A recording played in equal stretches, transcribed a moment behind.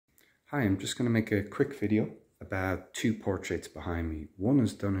Hi, I'm just going to make a quick video about two portraits behind me. One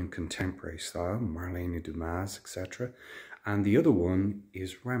is done in contemporary style, Marlene Dumas, etc. And the other one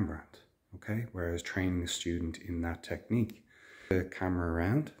is Rembrandt, okay, where I was training a student in that technique. The camera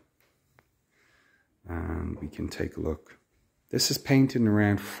around and we can take a look. This is painted in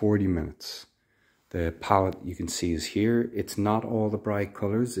around 40 minutes. The palette you can see is here. It's not all the bright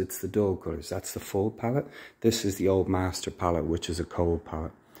colors, it's the dull colors. That's the full palette. This is the old master palette, which is a cold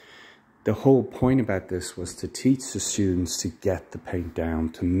palette. The whole point about this was to teach the students to get the paint down,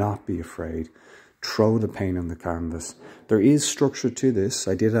 to not be afraid, throw the paint on the canvas. There is structure to this.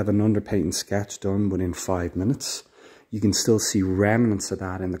 I did have an underpainting sketch done within 5 minutes. You can still see remnants of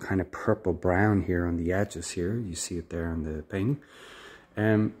that in the kind of purple brown here on the edges here. You see it there in the painting.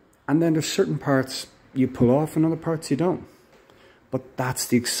 And then there's certain parts you pull off and other parts you don't. But that's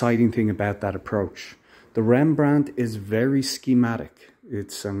the exciting thing about that approach. The Rembrandt is very schematic.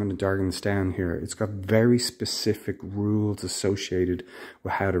 I'm going to darken this down here. It's got very specific rules associated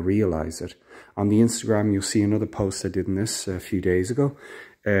with how to realize it. On the Instagram, you'll see another post I did in this a few days ago.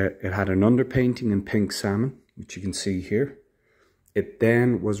 It had an underpainting in pink salmon, which you can see here. It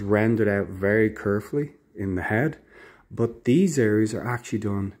then was rendered out very carefully in the head, but these areas are actually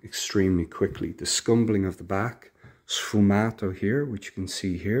done extremely quickly. The scumbling of the back, sfumato here, which you can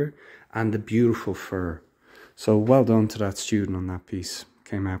see here, and the beautiful fur. So well done to that student on that piece.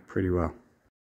 Came out pretty well.